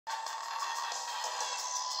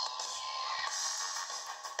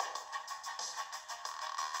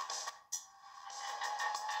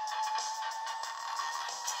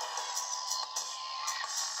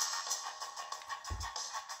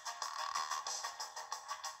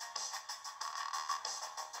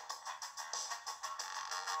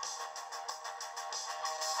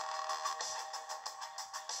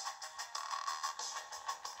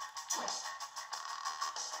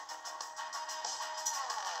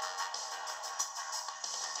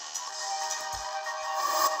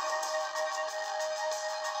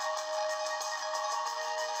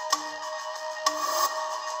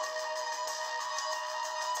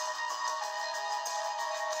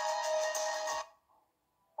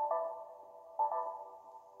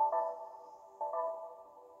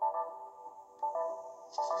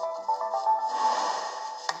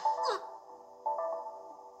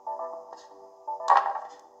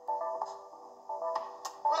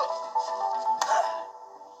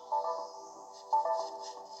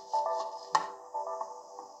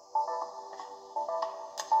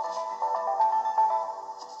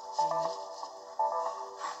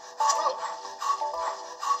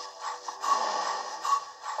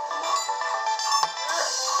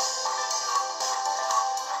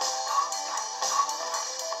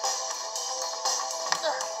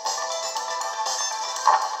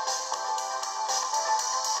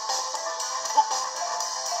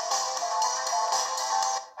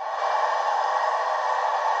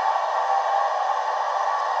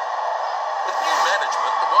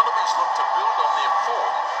Look to build on their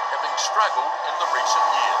form, having struggled in the recent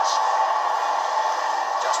years.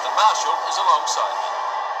 Justin Marshall is alongside them.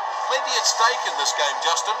 Plenty at stake in this game,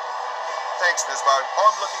 Justin. Thanks, Nisbo.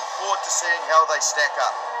 I'm looking forward to seeing how they stack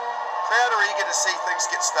up. Crowd are eager to see things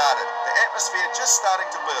get started. The atmosphere just starting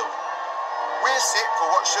to build. We're set for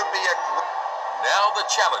what should be a... Now the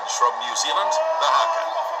challenge from New Zealand, the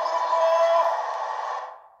haka.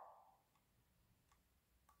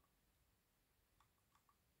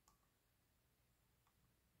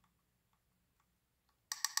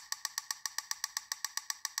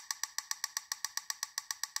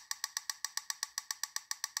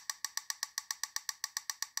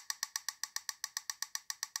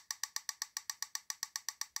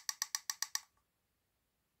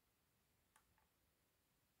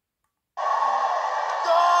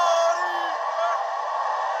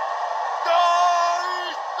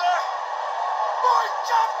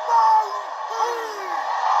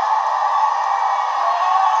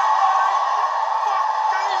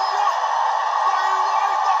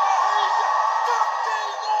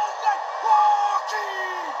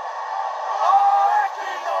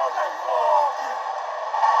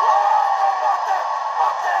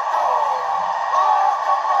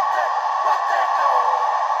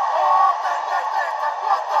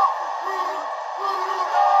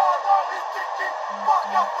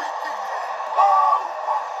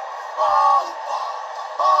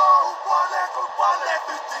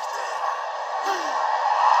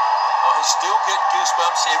 I still get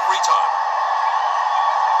goosebumps every time.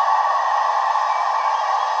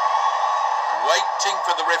 Waiting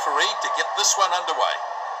for the referee to get this one underway.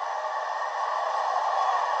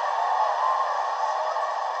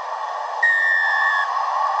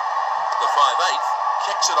 The 5/8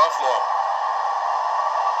 kicks it off long.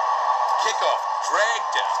 Kick-off, dragged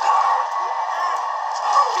down.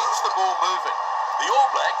 Keeps the ball moving. The All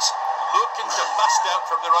Blacks looking to bust out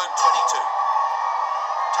from their own 22.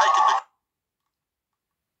 Taken to...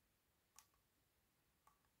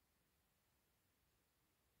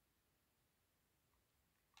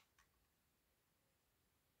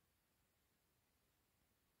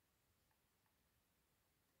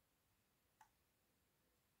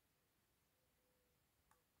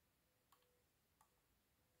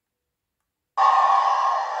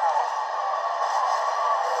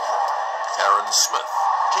 Smith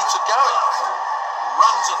keeps it going,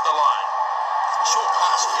 runs at the line, short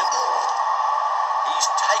pass here, he's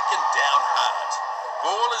taken down hard,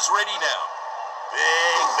 ball is ready now,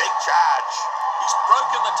 big charge, he's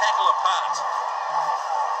broken the tackle apart,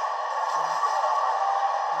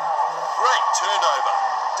 great turnover,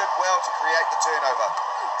 did well to create the turnover,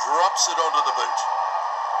 drops it onto the boot,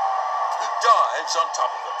 he dives on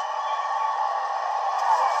top of it,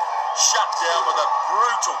 shut down with a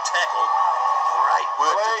brutal tackle. Great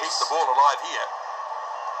work to keep the ball alive here.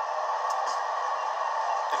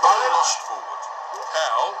 The ball lost forward.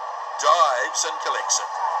 Powell dives and collects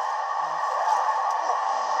it.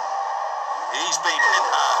 He's been hit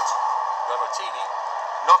hard. Valentini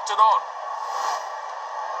knocked it on.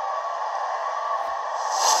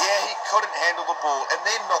 Yeah, he couldn't handle the ball and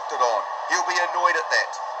then knocked it on. He'll be annoyed at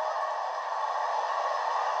that.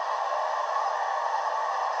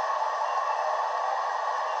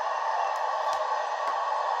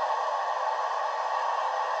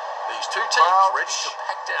 Two teams ready to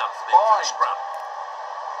pack down for their first scrum.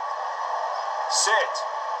 Set.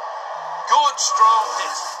 Good, strong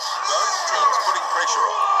hit. Both teams putting pressure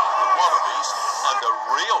on. The Wallabies under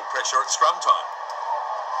real pressure at scrum time.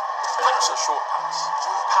 Flips a short pass.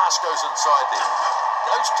 Pass goes inside there.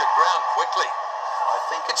 Goes to ground quickly. I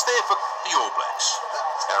think it's there for the All Blacks.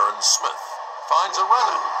 Aaron Smith finds a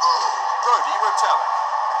runner. Brody Retallick.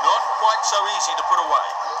 Not quite so easy to put away.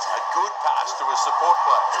 A good pass to his support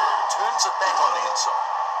player. Turns it back on the inside.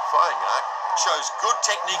 Whainga shows good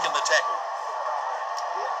technique in the tackle.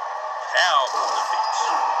 Powerful defence.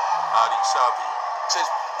 Hardy Savia says,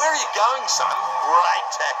 "Where are you going, son?" Great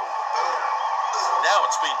tackle. Now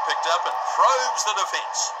it's been picked up and probes the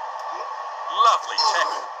defence. Lovely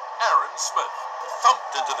tackle. Aaron Smith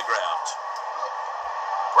thumped into the ground.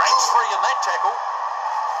 Breaks free in that tackle.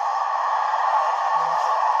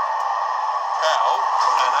 Powell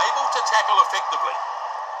unable to tackle effectively.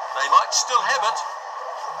 They might still have it.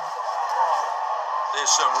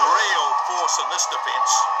 There's some real force in this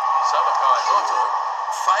defence. Savakai Goto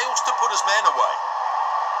fails to put his man away.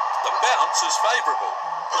 The bounce is favourable.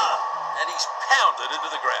 And he's pounded into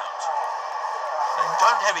the ground. They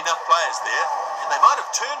don't have enough players there, and they might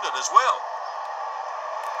have turned it as well.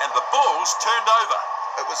 And the ball's turned over.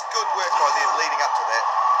 It was good work by them leading up to that.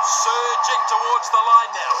 Surging towards the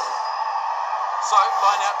line now. So,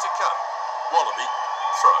 line out to come. Wallaby,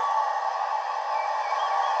 throw.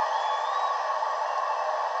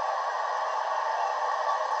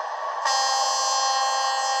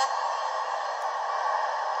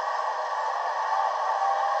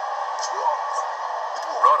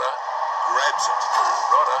 Rodder grabs it.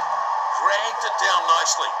 Rodder dragged it down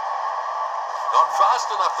nicely. Not fast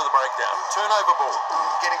enough for the breakdown. Turnover ball.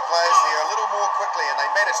 Getting players there a little more quickly, and they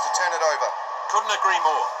managed to turn it over. Couldn't agree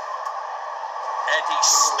more. And he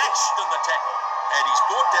smashed in the tackle. And he's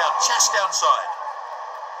brought down just outside.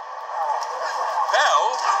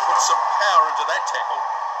 Powell put some power into that tackle.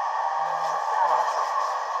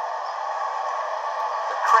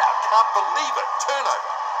 The crowd can't believe it.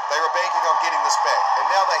 Turnover. They were banking on getting this back, and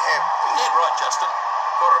now they have. Dead right, Justin.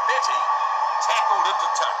 Corabetti tackled into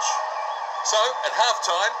touch. So, at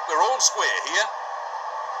half-time, we're all square here.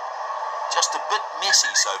 Just a bit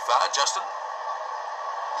messy so far, Justin.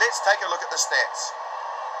 Let's take a look at the stats.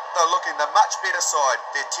 They're looking the much better side.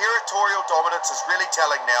 Their territorial dominance is really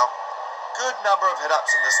telling now. Good number of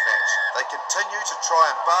hit-ups in this match. They continue to try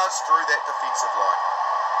and barge through that defensive line.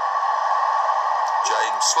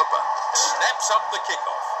 James Slipper snaps up the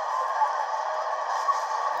kickoff.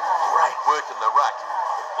 Great work in the ruck.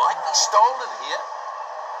 It might be stolen here.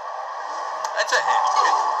 That's a handy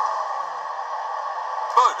kick.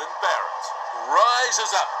 Bowden Barrett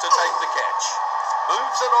rises up to take the catch.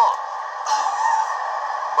 Moves it on.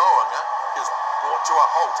 Moanga is brought to a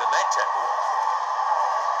halt in that tackle.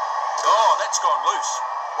 Oh, that's gone loose.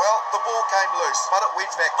 Well, the ball came loose, but it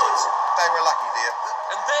went backwards. They were lucky there.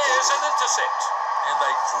 And there's an intercept. And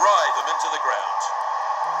they drive him into the ground.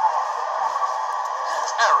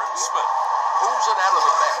 Aaron Smith pulls it out of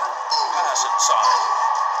the back. Pass inside.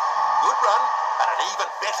 Good run, but an even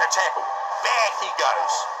better tackle. Back he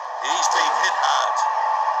goes. He's been hit hard.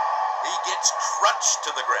 He gets crunched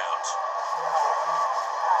to the ground.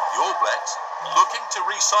 The All Blacks, looking to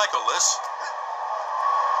recycle this,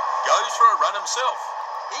 goes for a run himself.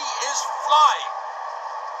 He is flying.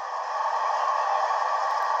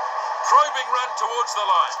 Probing run towards the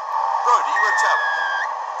line. Brody Retallick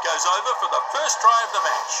goes over for the first try of the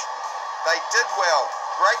match. They did well.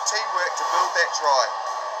 Great teamwork to build that try.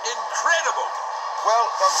 Incredible. Well,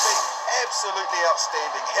 they've been absolutely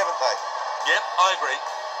outstanding, haven't they? Yep, I agree.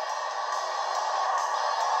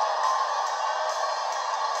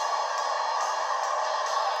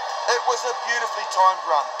 It was a beautifully timed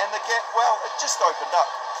run, and the gap, well, it just opened up.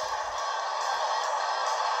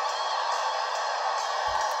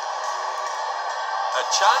 A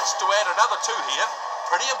chance to add another 2 here.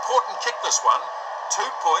 Pretty important kick, this one. 2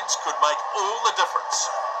 points could make all the difference.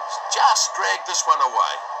 Just drag this one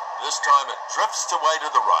away. This time it drifts away to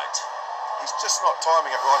the right. He's just not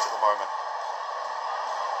timing it right at the moment.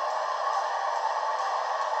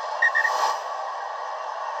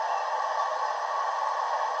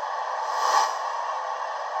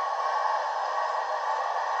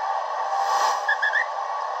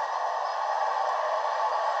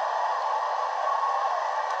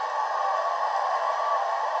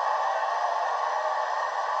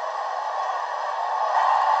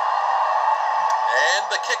 And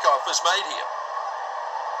the kickoff is made here.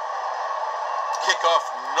 Kickoff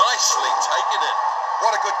nicely taken in.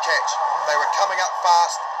 What a good catch. They were coming up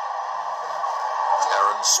fast.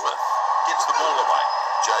 Aaron Smith gets the ball away.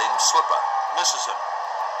 James Slipper misses him.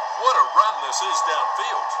 What a run this is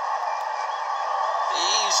downfield.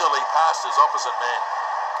 He's easily past his opposite man.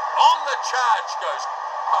 On the charge goes.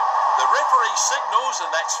 The referee signals, and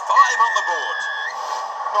that's 5 on the board.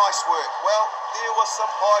 Nice work. Well, there was some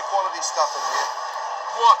high quality stuff in there.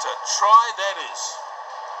 What a try that is.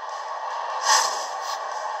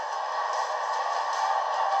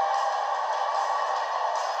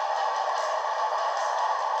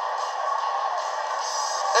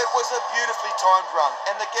 It was a beautifully timed run,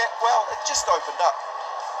 and the gap, well, it just opened up.